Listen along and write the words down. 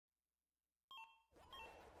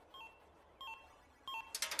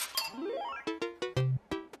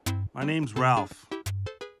My name's Ralph,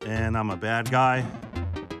 and I'm a bad guy.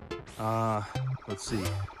 Let's see.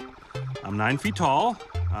 I'm 9 feet tall.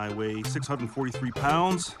 I weigh 643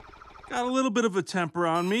 pounds. Got a little bit of a temper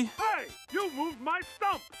on me. Hey, you moved my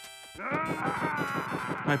stump!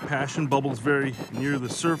 My passion bubbles very near the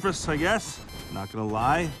surface, I guess. Not gonna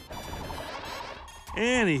lie.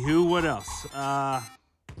 Anywho, what else? I'm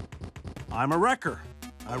a wrecker.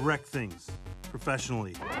 I wreck things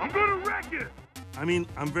professionally. I'm gonna wreck it! I mean,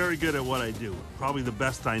 I'm very good at what I do. Probably the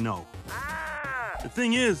best I know. The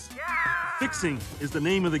thing is, fixing is the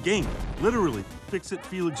name of the game. Literally, Fix It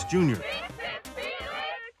Felix Jr.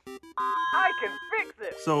 I can fix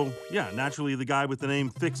it! So, yeah, naturally the guy with the name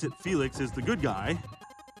Fix It Felix is the good guy.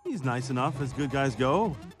 He's nice enough as good guys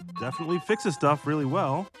go. Definitely fixes stuff really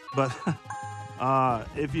well. But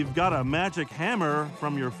if you've got a magic hammer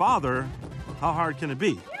from your father, how hard can it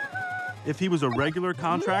be? If he was a regular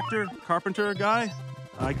contractor, carpenter guy,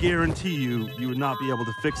 I guarantee you would not be able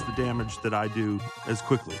to fix the damage that I do as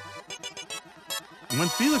quickly. And when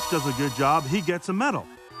Felix does a good job, he gets a medal.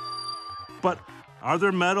 But are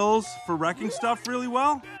there medals for wrecking stuff really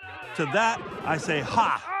well? To that, I say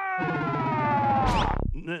ha!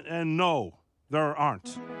 And no, there aren't.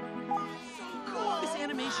 So cool. This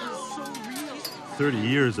animation is so real. 30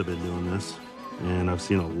 years I've been doing this, and I've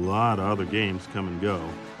seen a lot of other games come and go.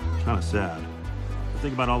 Kind of sad. I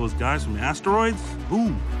think about all those guys from Asteroids.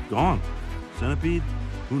 Ooh, gone. Centipede,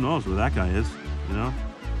 who knows where that guy is, you know?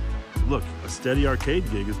 Look, a steady arcade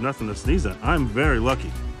gig is nothing to sneeze at. I'm very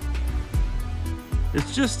lucky.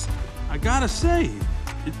 It's just, I gotta say,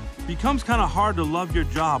 it becomes kind of hard to love your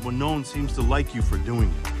job when no one seems to like you for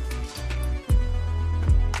doing it.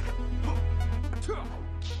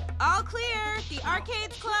 All clear. The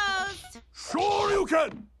arcade's closed. Sure you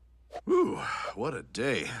can! Ooh, what a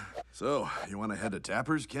day. So, you want to head to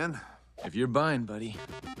Tappers, Ken? If you're buying, buddy.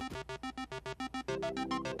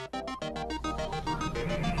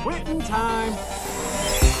 Quitting time.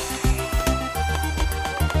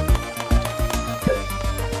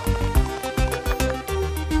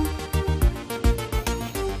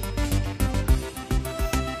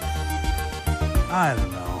 I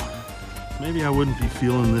don't know. Maybe I wouldn't be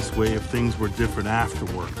feeling this way if things were different after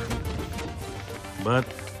work. But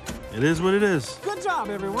it is what it is. Good job,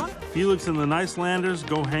 everyone. Felix and the Nicelanders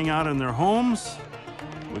go hang out in their homes,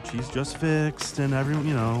 which he's just fixed, and everyone,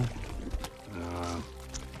 you know.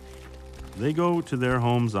 They go to their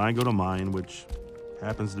homes, I go to mine, which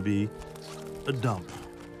happens to be a dump.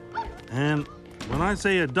 And when I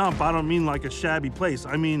say a dump, I don't mean like a shabby place.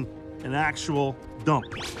 I mean an actual dump,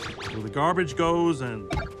 where the garbage goes and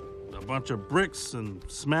a bunch of bricks and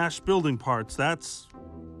smashed building parts. That's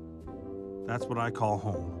what I call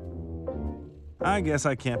home. I guess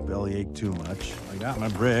I can't bellyache too much. I got my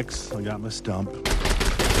bricks, I got my stump.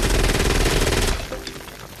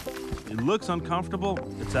 It looks uncomfortable.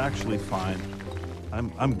 It's actually fine.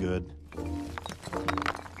 I'm good.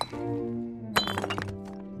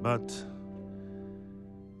 But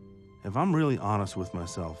if I'm really honest with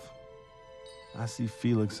myself, I see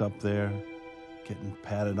Felix up there getting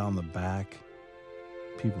patted on the back,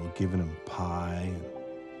 people giving him pie and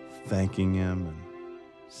thanking him, and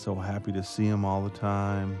so happy to see him all the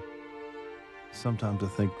time. Sometimes I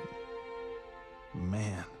think,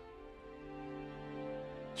 man,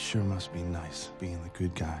 it sure must be nice being the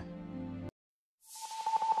good guy.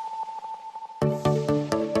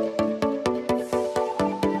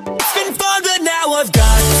 It's been fun, but now I've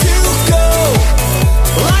got